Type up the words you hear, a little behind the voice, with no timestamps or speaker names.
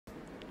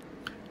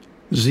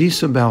Z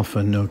sub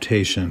alpha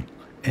notation,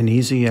 an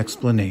easy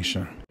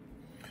explanation.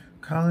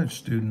 College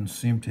students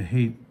seem to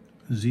hate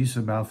Z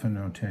sub alpha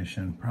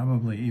notation,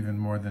 probably even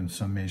more than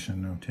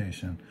summation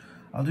notation.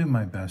 I'll do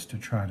my best to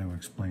try to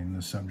explain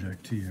the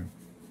subject to you.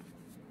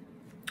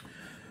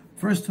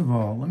 First of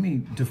all, let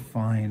me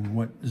define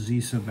what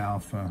Z sub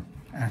alpha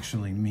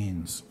actually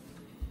means.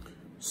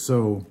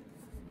 So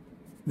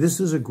this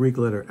is a Greek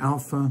letter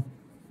alpha.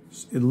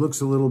 It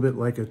looks a little bit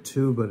like a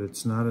 2, but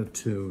it's not a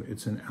 2,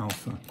 it's an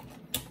alpha.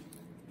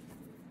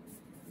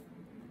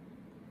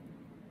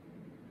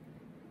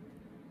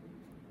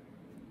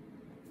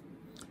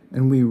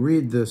 And we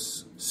read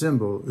this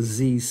symbol,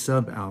 Z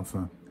sub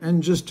alpha.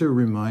 And just to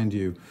remind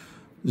you,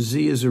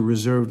 Z is a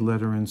reserved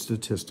letter in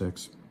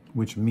statistics,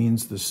 which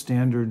means the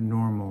standard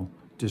normal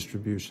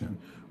distribution,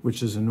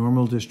 which is a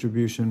normal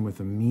distribution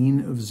with a mean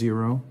of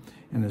 0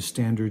 and a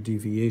standard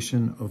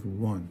deviation of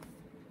 1.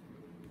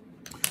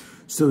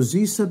 So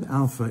Z sub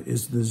alpha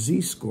is the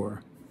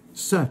Z-score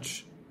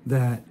such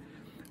that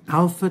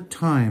alpha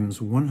times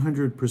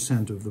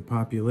 100% of the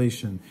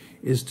population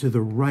is to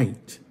the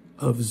right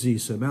of Z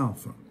sub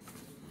alpha.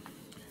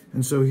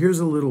 And so here's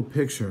a little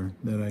picture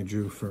that I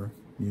drew for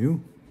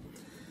you.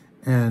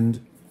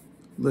 And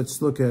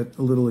let's look at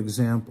a little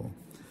example.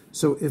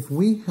 So if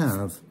we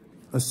have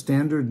a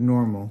standard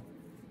normal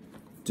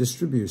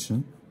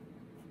distribution,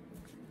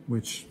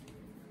 which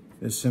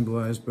is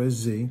symbolized by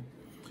Z,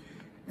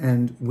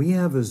 and we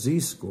have a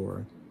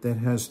Z-score that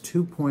has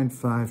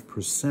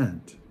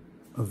 2.5%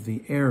 of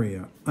the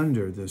area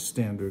under this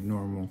standard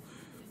normal,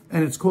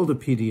 and it's called a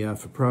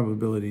PDF, a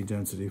probability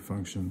density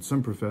function.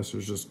 Some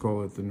professors just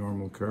call it the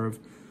normal curve,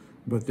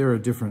 but there are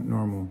different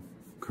normal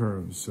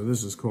curves. So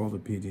this is called a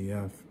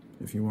PDF,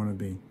 if you want to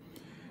be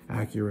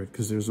accurate,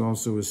 because there's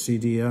also a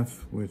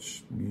CDF,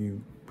 which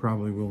you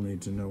probably will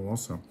need to know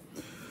also.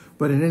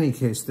 But in any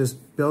case, this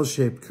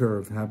bell-shaped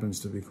curve happens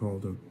to be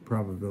called a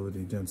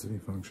probability density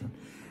function.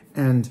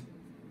 And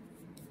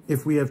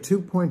if we have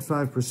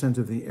 2.5%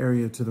 of the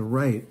area to the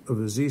right of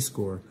a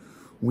Z-score,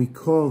 we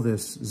call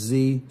this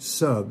Z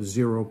sub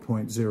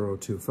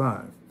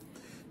 0.025.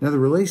 Now the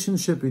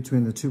relationship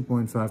between the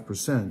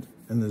 2.5%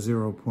 and the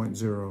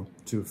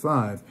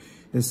 0.025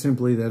 is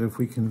simply that if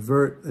we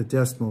convert a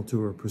decimal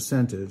to a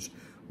percentage,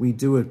 we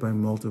do it by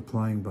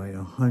multiplying by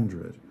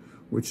 100,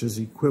 which is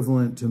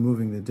equivalent to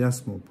moving the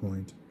decimal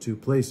point 2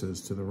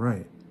 places to the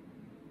right.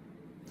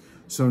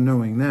 So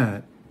knowing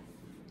that,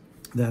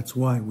 that's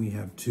why we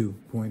have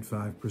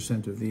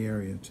 2.5% of the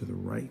area to the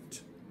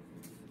right.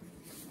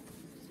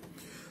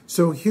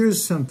 So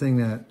here's something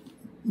that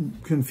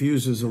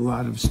confuses a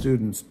lot of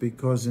students,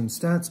 because in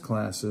stats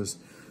classes,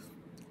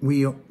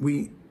 we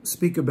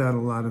speak about a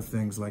lot of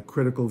things like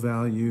critical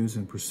values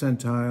and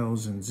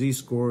percentiles and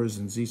Z-scores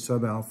and Z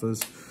sub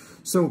alphas.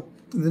 So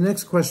the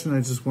next question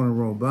I just want to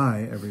roll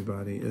by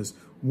everybody is,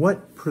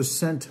 what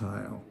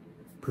percentile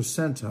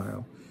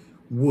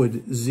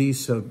would Z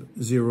sub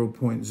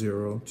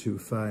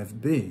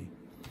 0.025 be?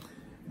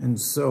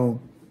 And so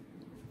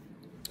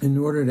in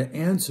order to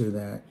answer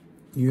that,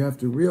 you have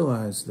to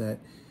realize that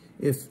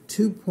if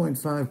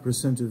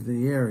 2.5% of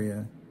the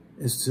area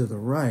is to the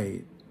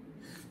right,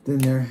 then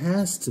there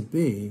has to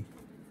be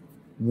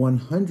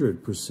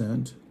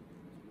 100%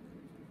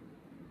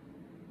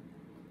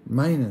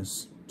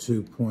 minus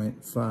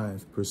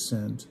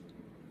 2.5%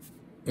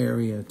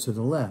 area to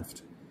the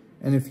left.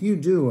 And if you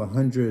do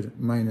 100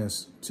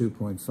 minus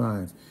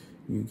 2.5,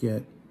 you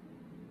get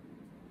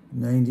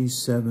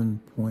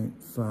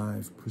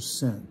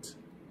 97.5%.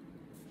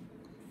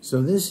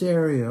 So this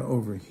area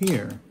over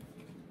here,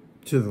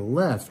 to the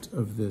left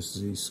of this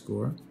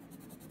Z-score,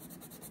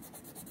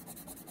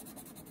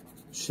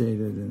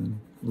 shaded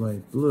in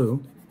light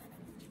blue,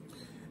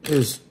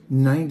 is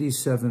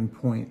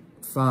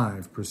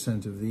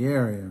 97.5% of the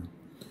area.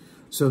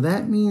 So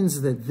that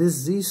means that this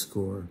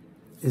Z-score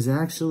is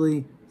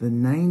actually the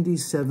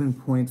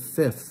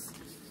 97.5th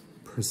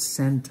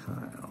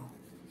percentile.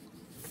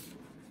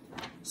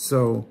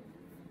 So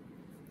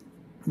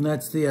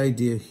that's the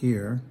idea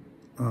here.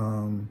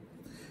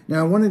 Now,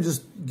 I want to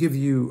just give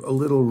you a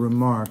little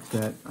remark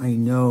that I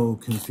know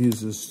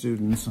confuses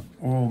students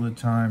all the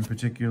time,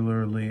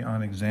 particularly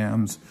on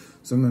exams.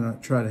 So I'm going to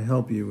try to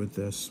help you with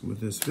this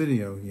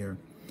video here.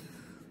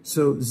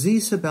 So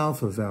Z sub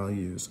alpha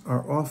values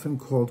are often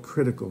called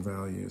critical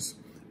values,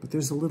 but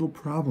there's a little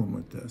problem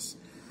with this.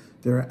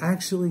 There are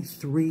actually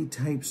 3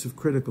 types of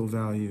critical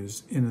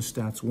values in a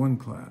Stats 1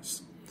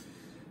 class.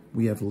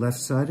 We have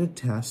left-sided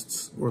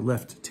tests, or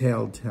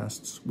left-tailed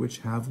tests, which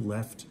have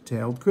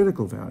left-tailed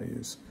critical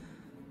values.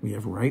 We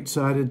have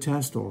right-sided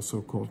tests,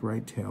 also called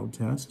right-tailed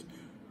test,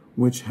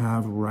 which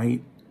have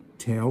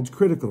right-tailed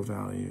critical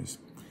values.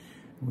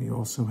 We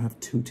also have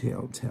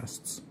two-tailed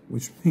tests,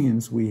 which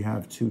means we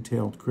have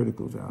two-tailed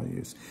critical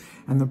values.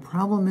 And the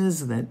problem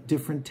is that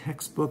different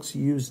textbooks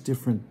use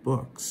different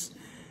books.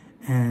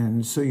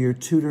 And so your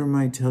tutor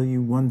might tell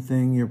you one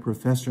thing, your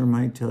professor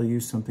might tell you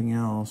something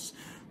else.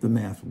 The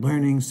Math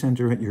Learning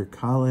Center at your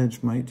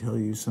college might tell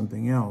you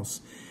something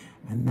else.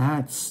 And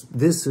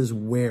this is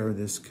where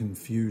this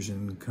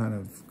confusion kind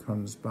of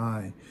comes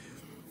by.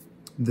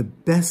 The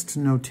best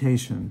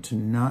notation to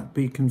not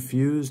be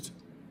confused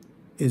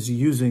is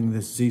using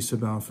this Z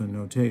sub alpha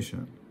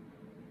notation.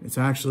 It's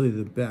actually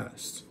the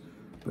best,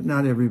 but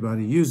not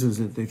everybody uses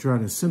it. They try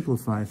to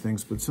simplify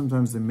things, but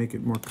sometimes they make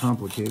it more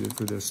complicated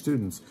for their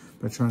students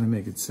by trying to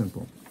make it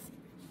simple.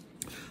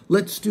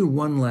 Let's do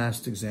one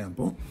last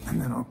example, and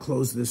then I'll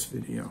close this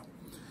video.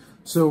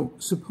 So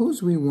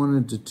suppose we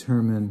want to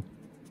determine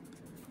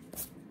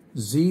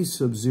Z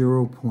sub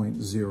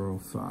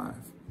 0.05.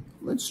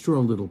 Let's draw a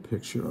little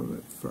picture of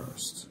it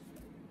first.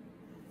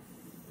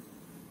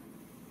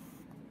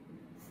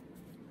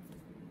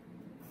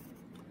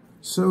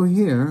 So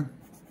here,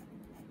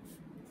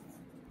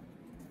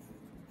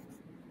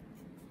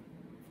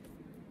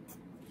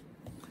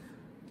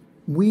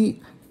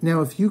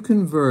 now if you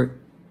convert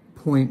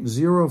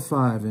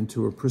 0.05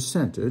 into a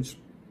percentage,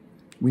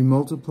 we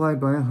multiply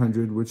by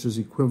 100, which is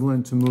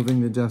equivalent to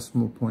moving the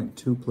decimal point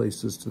 2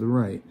 places to the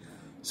right.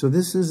 So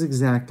this is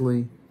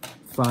exactly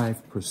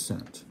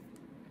 5%.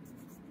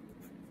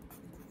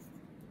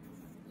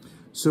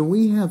 So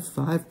we have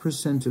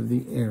 5% of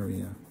the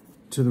area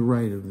to the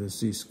right of the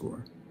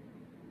z-score.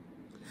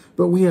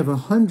 But we have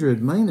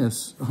 100%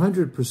 minus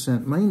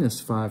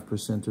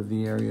 5% of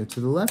the area to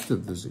the left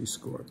of the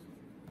z-score.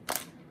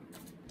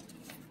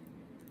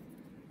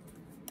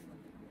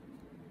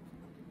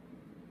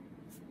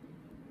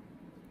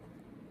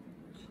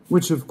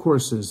 Which of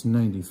course is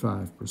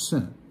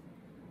 95%.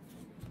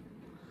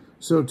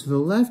 So to the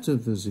left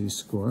of the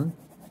z-score,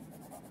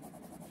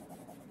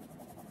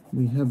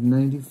 we have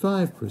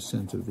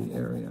 95% of the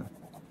area.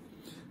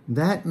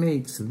 That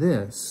makes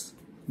this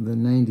the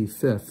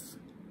 95th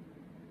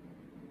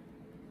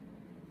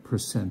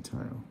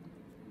percentile.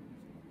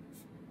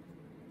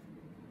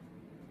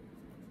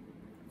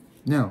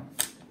 Now,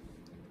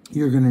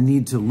 you're going to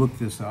need to look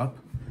this up.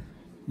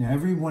 Now,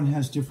 everyone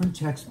has different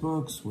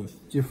textbooks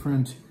with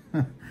different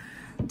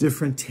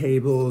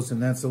tables,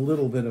 and that's a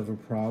little bit of a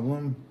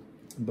problem.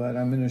 But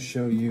I'm going to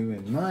show you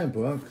in my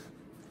book,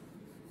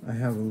 I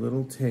have a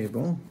little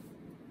table,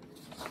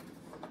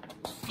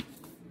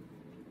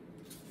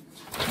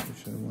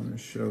 which I want to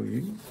show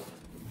you.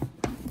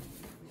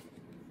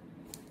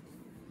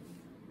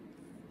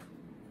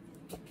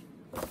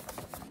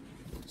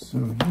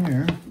 So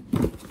here,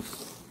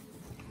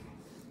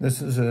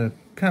 this is a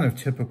kind of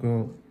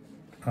typical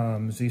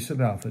Z sub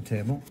alpha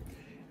table.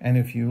 And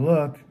if you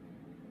look,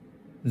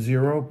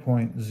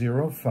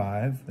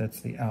 0.05,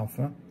 that's the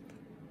alpha.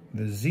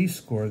 The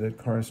z-score that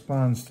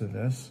corresponds to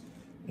this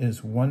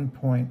is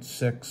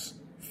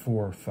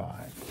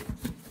 1.645.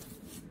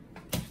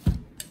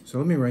 So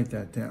let me write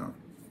that down.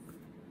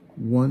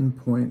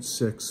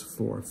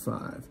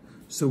 1.645.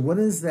 So what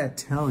does that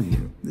tell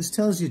you? This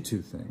tells you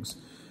two things.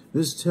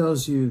 This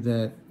tells you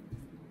that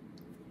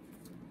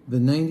the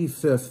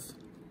 95th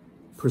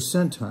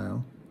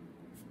percentile,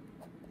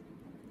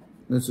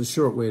 that's a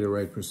short way to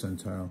write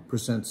percentile,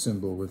 percent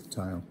symbol with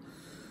tile.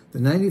 The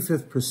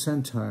 95th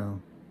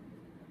percentile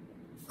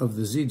of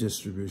the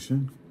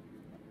z-distribution,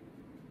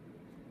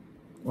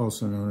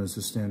 also known as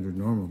the standard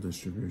normal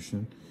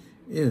distribution,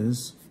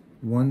 is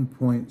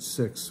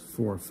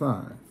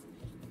 1.645.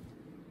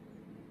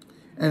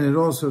 And it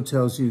also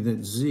tells you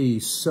that z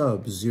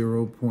sub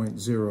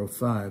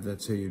 0.05,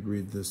 that's how you'd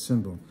read this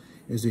symbol,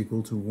 is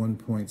equal to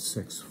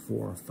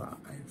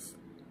 1.645.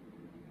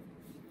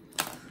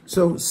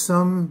 So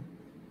some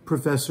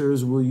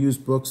professors will use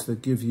books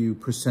that give you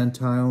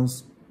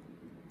percentiles.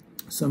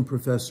 Some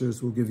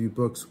professors will give you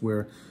books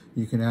where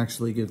you can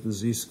actually get the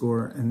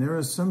z-score. And there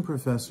are some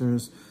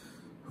professors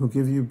who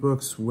give you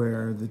books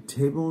where the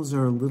tables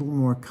are a little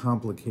more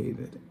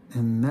complicated.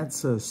 And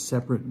that's a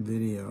separate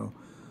video,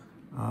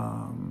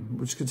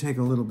 which could take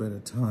a little bit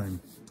of time.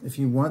 If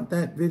you want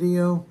that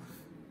video,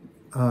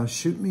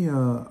 shoot me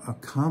a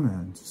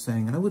comment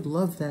saying, I would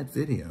love that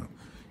video,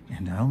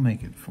 and I'll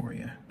make it for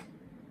you.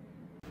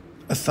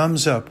 A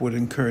thumbs up would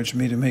encourage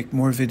me to make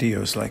more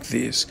videos like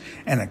these,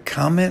 and a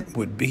comment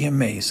would be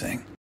amazing.